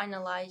was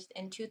finalized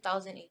in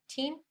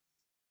 2018.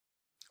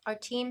 Our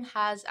team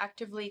has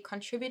actively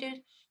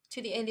contributed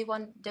to the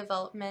AV1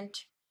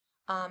 development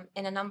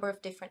in a number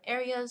of different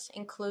areas,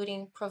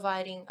 including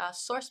providing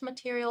source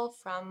material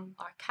from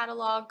our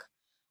catalog,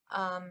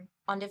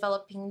 on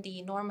developing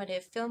the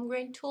normative film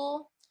grain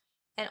tool,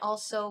 and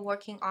also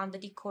working on the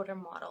decoder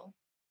model.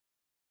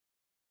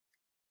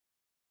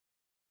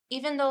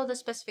 Even though the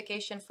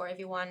specification for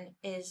AV1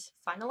 is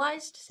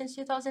finalized since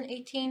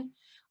 2018,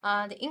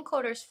 the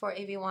encoders for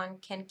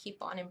AV1 can keep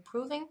on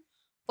improving,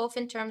 both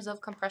in terms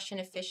of compression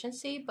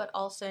efficiency, but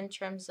also in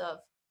terms of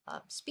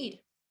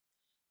speed.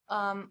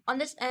 On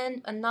this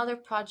end, another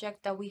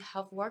project that we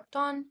have worked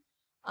on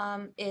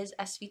is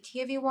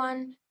SVT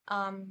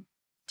AV1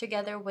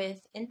 together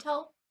with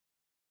Intel.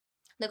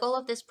 The goal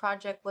of this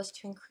project was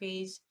to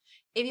increase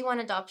AV1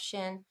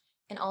 adoption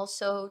and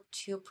also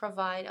to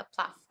provide a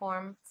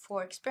platform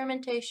for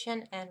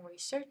experimentation and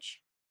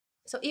research.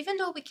 So even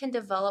though we can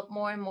develop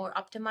more and more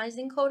optimized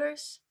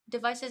encoders,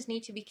 devices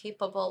need to be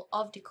capable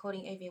of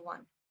decoding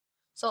AV1.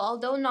 So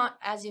although not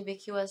as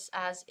ubiquitous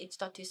as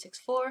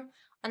H.264,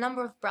 a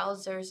number of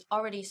browsers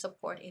already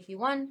support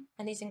AV1,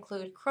 and these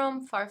include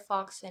Chrome,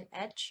 Firefox, and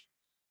Edge.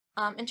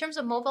 In terms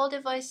of mobile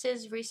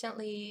devices,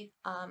 recently,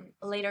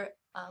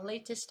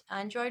 latest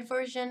Android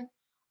version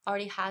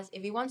already has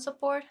AV1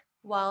 support,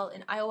 while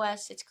in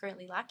iOS it's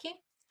currently lacking.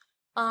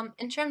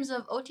 In terms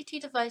of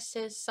OTT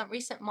devices, some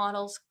recent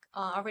models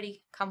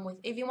already come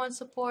with AV1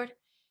 support,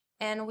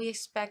 and we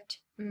expect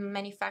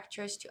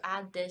manufacturers to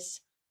add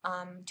this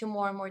to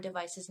more and more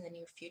devices in the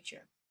near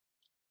future.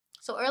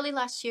 So early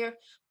last year,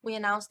 we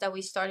announced that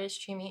we started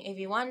streaming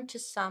AV1 to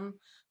some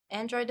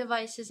Android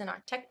devices in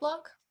our tech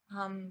blog.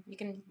 You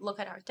can look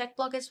at our tech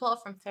blog as well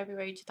from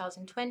February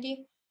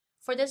 2020.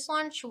 For this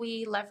launch,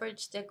 we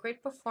leveraged the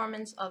great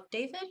performance of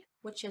David,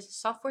 which is a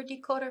software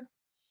decoder,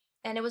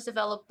 and it was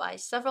developed by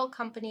several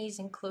companies,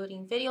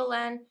 including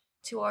Videoland,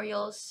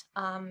 Tutorials,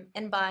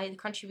 and by the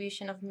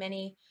contribution of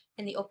many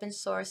in the open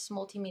source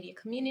multimedia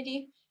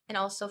community, and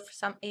also for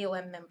some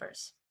AOM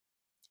members.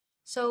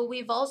 So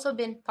we've also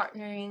been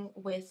partnering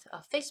with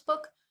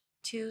Facebook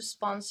to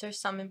sponsor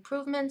some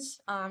improvements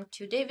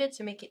to David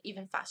to make it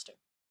even faster.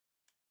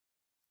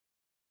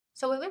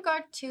 So with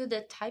regard to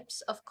the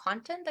types of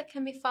content that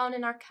can be found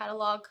in our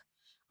catalog,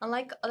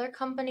 unlike other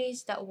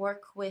companies that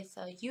work with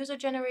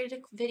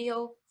user-generated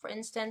video, for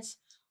instance,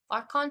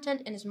 our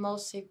content is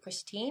mostly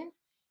pristine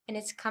and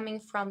it's coming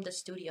from the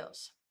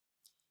studios.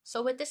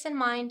 So with this in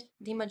mind,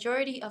 the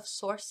majority of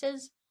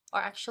sources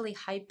are actually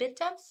high bit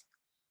depth.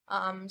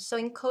 So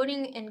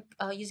encoding and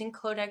using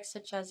codecs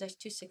such as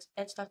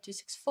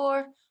H.264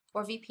 or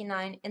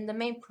VP9 in the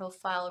main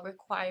profile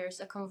requires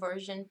a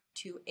conversion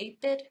to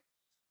 8-bit,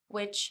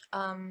 which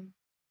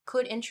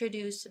could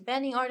introduce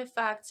banding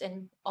artifacts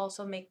and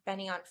also make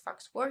banding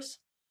artifacts worse.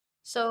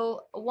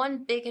 So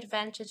one big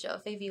advantage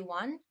of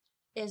AV1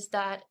 is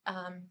that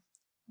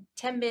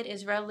 10-bit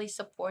is rarely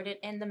supported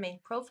in the main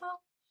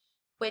profile,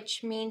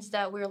 which means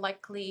that we're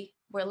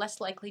less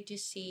likely to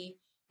see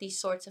these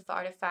sorts of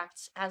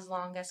artifacts as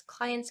long as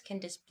clients can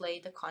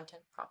display the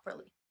content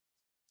properly.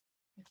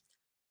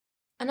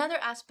 Another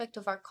aspect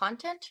of our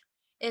content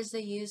is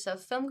the use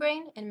of film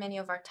grain in many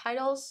of our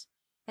titles,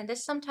 and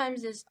this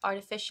sometimes is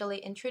artificially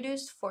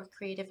introduced for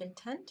creative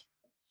intent.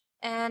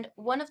 And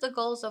one of the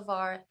goals of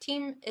our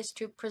team is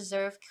to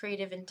preserve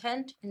creative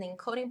intent in the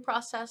encoding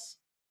process.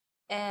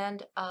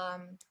 And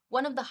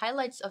one of the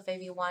highlights of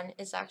AV1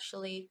 is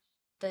actually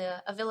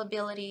the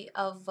availability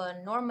of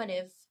a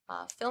normative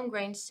film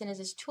grain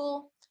synthesis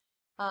tool,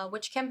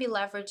 which can be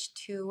leveraged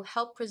to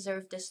help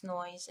preserve this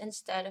noise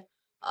instead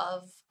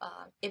of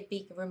it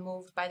being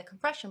removed by the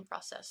compression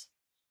process.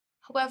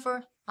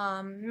 However, there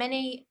are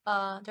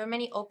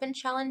many open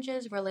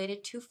challenges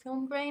related to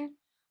film grain.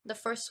 The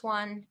first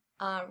one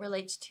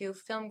relates to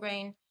film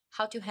grain,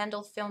 how to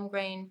handle film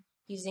grain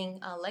using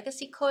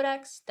legacy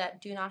codecs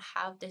that do not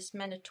have this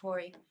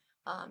mandatory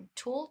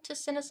tool to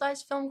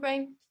synthesize film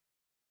grain.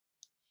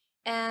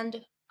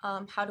 And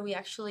how do we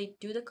actually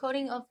do the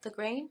coding of the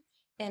grain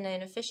in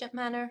an efficient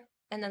manner?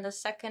 And then the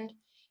second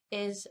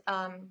is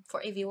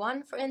for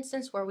AV1, for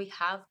instance, where we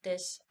have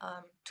this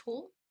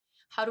tool.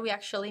 How do we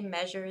actually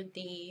measure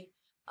the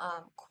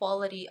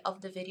quality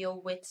of the video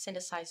with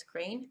synthesized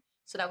grain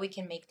so that we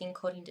can make the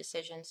encoding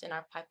decisions in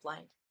our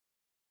pipeline?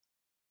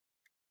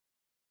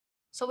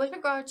 So with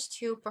regards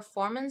to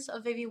performance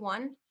of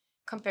AV1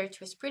 compared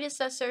to its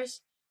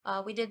predecessors,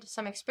 We did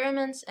some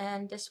experiments,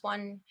 and this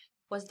one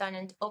was done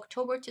in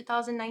October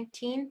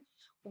 2019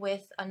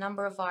 with a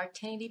number of our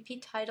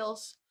 1080p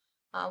titles.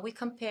 We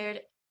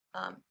compared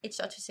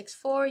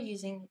H.264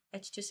 using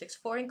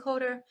H.264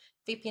 encoder,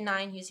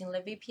 VP9 using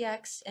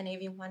libVPX, and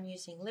AV1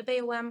 using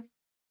libAOM.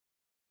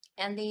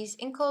 And these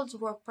encodes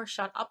were per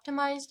shot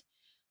optimized,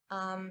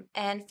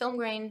 and film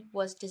grain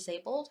was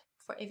disabled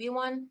for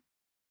AV1.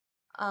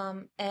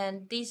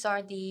 And these are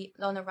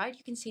on the right,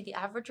 you can see the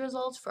average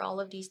results for all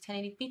of these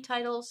 1080p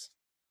titles.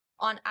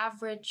 On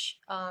average,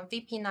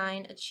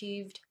 VP9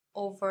 achieved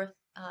over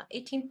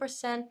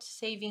 18%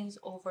 savings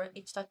over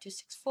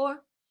H.264,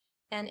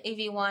 and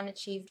AV1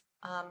 achieved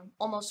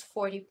almost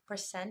 40%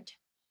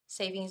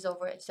 savings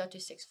over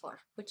H.264,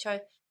 which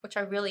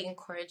are really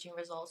encouraging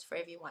results for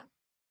AV1.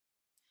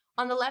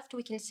 On the left,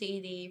 we can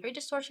see the rate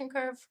distortion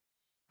curve,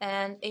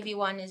 and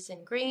AV1 is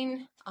in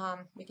green.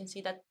 We can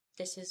see that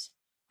this is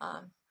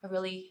a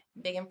really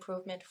big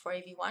improvement for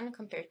AV1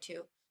 compared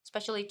to,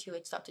 especially to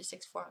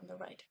H.264 on the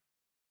right.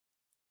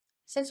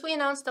 Since we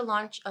announced the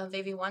launch of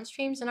AV1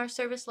 streams in our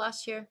service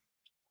last year,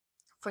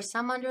 for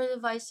some Android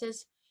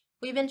devices,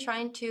 we've been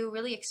trying to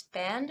really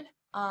expand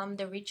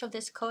the reach of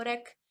this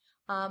codec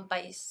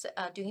by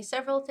doing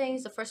several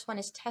things. The first one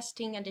is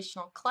testing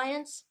additional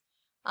clients,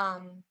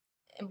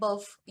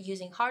 both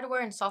using hardware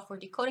and software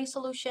decoding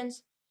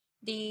solutions.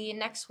 The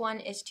next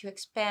one is to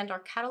expand our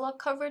catalog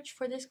coverage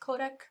for this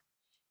codec.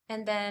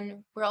 And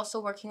then we're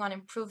also working on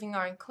improving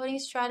our encoding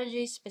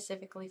strategies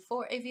specifically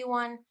for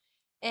AV1.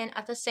 And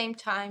at the same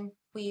time,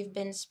 we've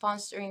been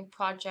sponsoring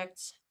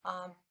projects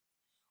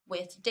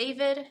with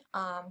David,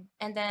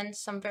 and then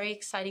some very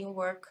exciting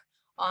work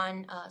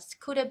on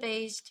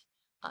CUDA-based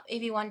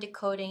AV1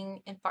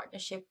 decoding in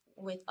partnership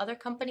with other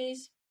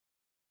companies.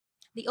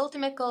 The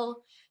ultimate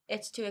goal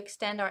is to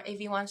extend our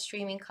AV1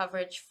 streaming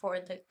coverage for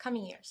the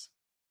coming years.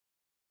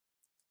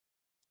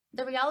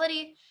 The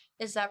reality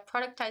is that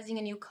productizing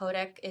a new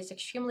codec is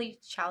extremely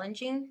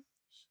challenging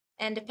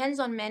and depends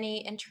on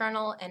many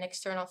internal and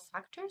external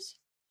factors.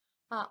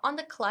 On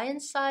the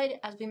client side,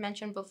 as we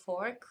mentioned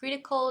before,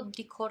 critical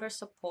decoder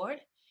support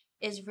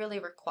is really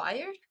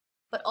required,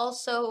 but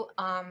also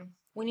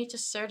we need to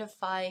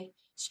certify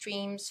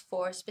streams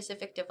for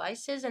specific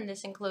devices, and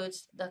this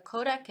includes the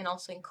codec and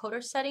also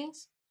encoder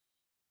settings.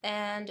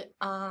 And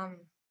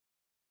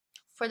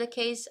for the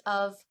case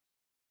of,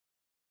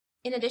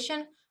 in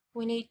addition,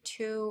 we need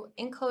to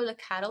encode the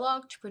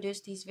catalog to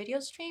produce these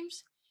video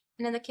streams.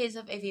 And in the case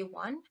of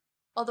AV1,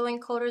 although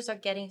encoders are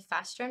getting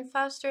faster and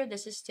faster,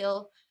 this is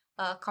still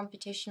a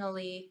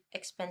computationally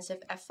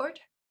expensive effort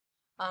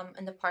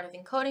on the part of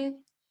encoding.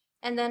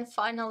 And then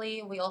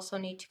finally, we also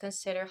need to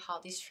consider how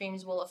these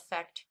streams will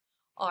affect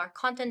our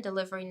content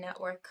delivery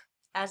network,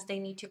 as they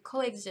need to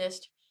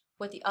coexist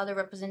with the other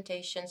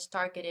representations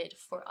targeted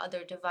for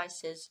other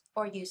devices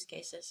or use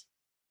cases.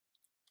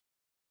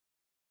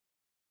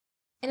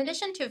 In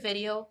addition to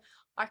video,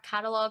 our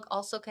catalog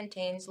also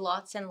contains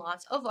lots and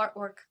lots of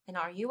artwork in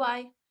our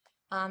UI.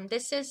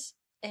 This is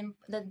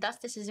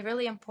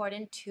really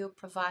important to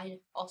provide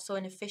also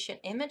an efficient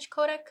image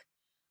codec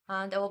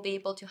that will be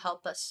able to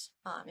help us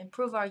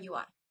improve our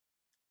UI.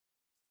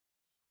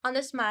 On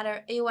this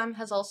matter, AOM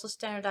has also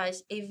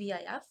standardized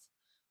AVIF,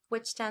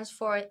 which stands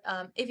for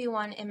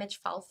AV1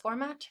 Image File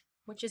Format,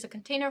 which is a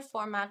container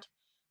format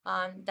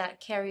that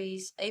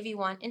carries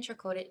AV1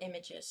 intercoded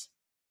images,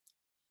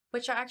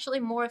 which are actually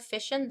more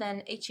efficient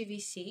than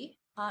HEVC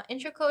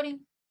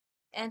intercoding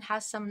and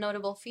has some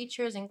notable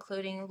features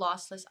including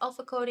lossless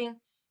alpha coding,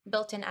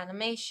 built-in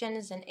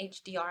animations, and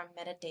HDR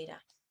metadata.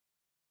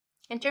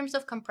 In terms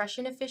of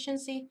compression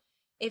efficiency,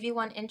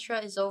 AV1 Intra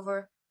is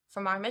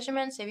from our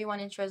measurements,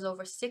 AV1 Intra is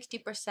over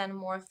 60%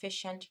 more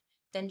efficient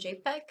than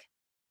JPEG.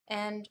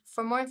 And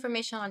for more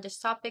information on this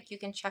topic, you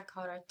can check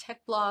out our tech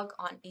blog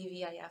on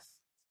AVIF.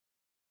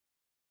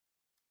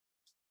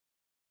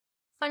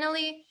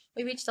 Finally,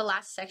 we reached the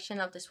last section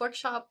of this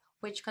workshop,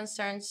 which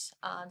concerns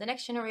the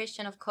next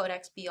generation of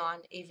codecs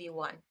beyond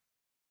AV1.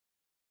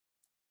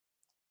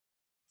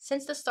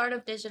 Since the start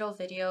of digital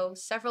video,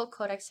 several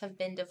codecs have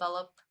been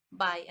developed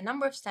by a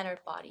number of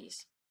standard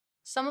bodies.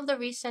 Some of the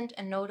recent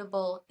and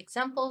notable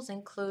examples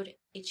include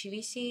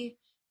HEVC,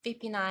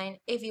 VP9,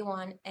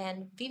 AV1,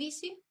 and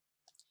VVC.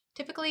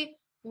 Typically,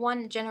 from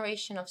one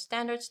generation of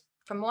standards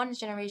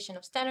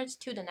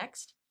to the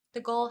next, the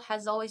goal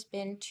has always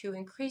been to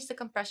increase the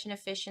compression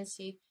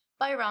efficiency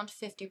by around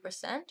 50%,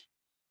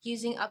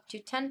 using up to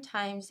 10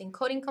 times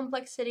encoding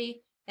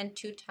complexity and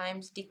 2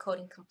 times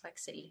decoding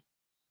complexity.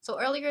 So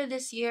earlier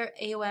this year,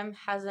 AOM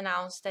has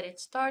announced that it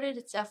started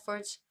its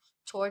efforts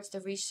towards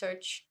the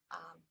research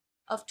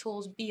of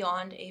tools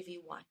beyond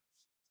AV1.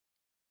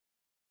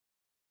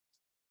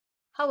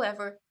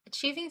 However,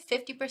 achieving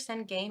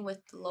 50% gain with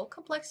low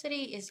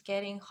complexity is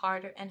getting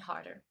harder and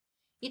harder.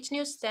 Each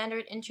new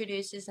standard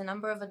introduces a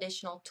number of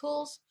additional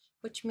tools,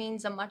 which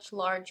means a much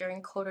larger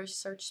encoder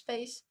search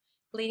space,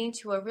 leading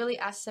to a really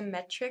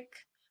asymmetric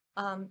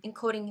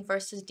encoding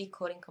versus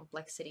decoding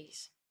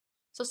complexities.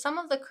 So some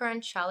of the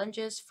current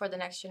challenges for the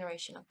next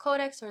generation of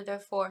codecs are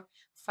therefore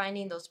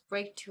finding those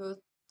breakthrough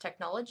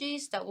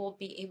technologies that will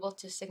be able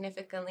to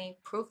significantly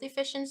improve the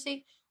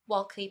efficiency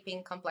while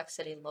keeping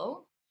complexity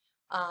low.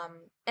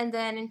 And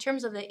then in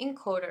terms of the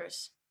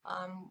encoders,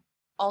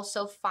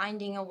 also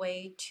finding a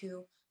way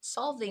to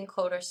solve the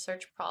encoder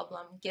search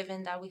problem,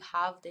 given that we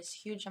have this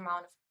huge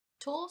amount of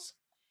tools.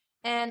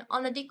 And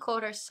on the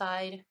decoder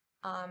side,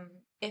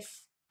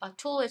 if a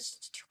tool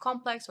is too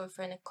complex or if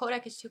a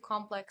codec is too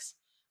complex,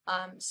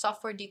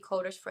 software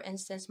decoders, for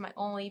instance, might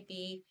only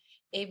be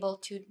able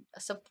to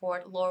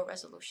support lower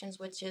resolutions,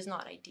 which is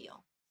not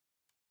ideal.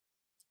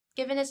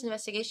 Given this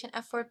investigation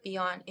effort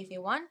beyond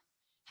AV1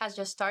 has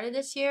just started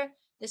this year,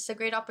 this is a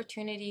great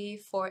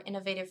opportunity for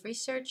innovative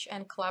research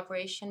and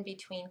collaboration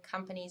between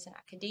companies and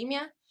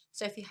academia.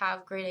 So if you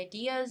have great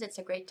ideas, it's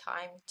a great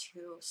time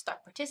to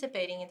start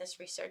participating in this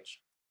research.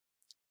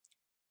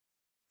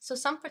 So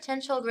some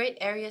potential great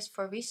areas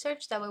for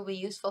research that will be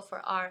useful for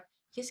our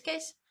use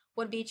case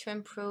would be to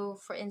improve,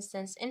 for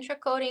instance,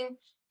 intracoding,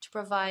 to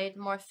provide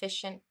more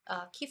efficient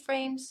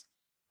keyframes,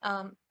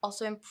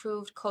 also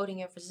improved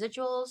coding of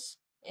residuals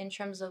in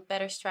terms of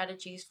better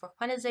strategies for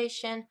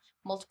quantization,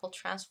 multiple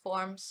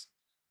transforms.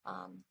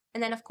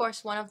 And then, of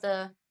course, one of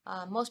the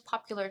most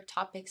popular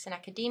topics in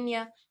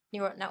academia,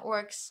 neural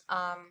networks,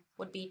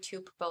 would be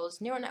to propose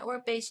neural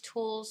network-based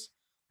tools,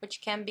 which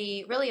can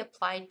be really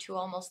applied to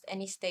almost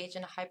any stage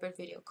in a hybrid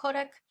video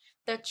codec.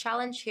 The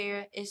challenge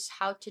here is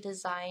how to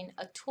design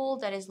a tool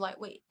that is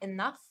lightweight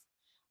enough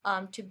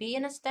to be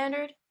in a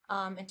standard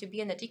and to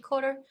be in the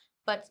decoder,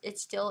 but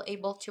it's still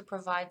able to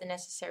provide the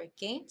necessary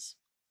gains.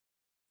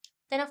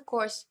 Then, of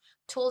course,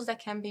 tools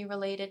that can be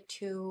related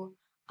to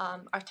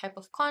our type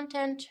of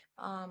content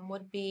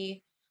would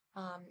be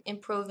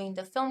improving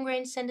the film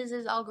grain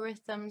synthesis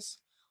algorithms,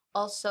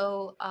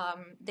 also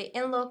the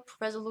in-loop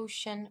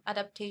resolution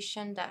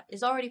adaptation that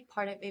is already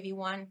part of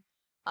AV1.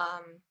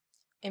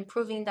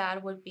 Improving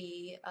that would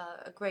be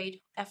a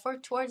great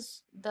effort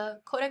towards the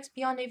codecs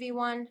beyond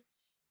AV1,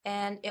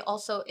 and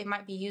it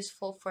might be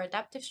useful for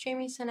adaptive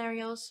streaming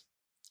scenarios.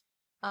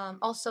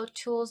 Also,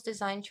 tools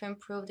designed to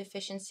improve the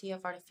efficiency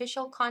of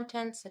artificial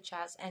content, such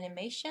as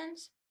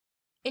animations,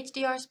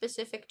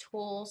 HDR-specific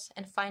tools,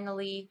 and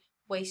finally,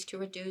 ways to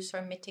reduce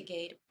or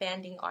mitigate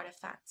banding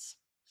artifacts.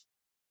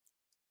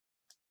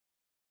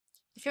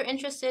 If you're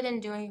interested in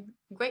doing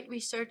great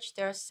research,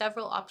 there are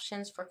several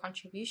options for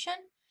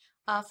contribution.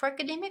 For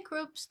academic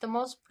groups, the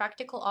most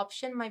practical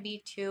option might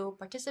be to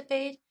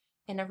participate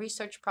in a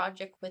research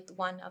project with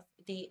one of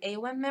the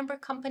AOM member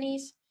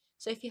companies.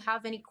 So if you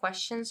have any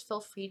questions,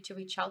 feel free to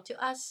reach out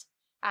to us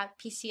at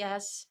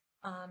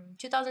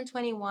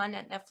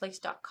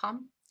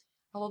pcs2021@netflix.com.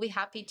 We'll be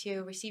happy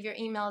to receive your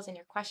emails and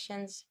your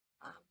questions.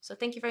 So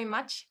thank you very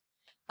much.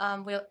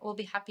 We'll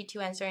be happy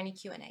to answer any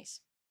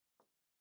Q&As.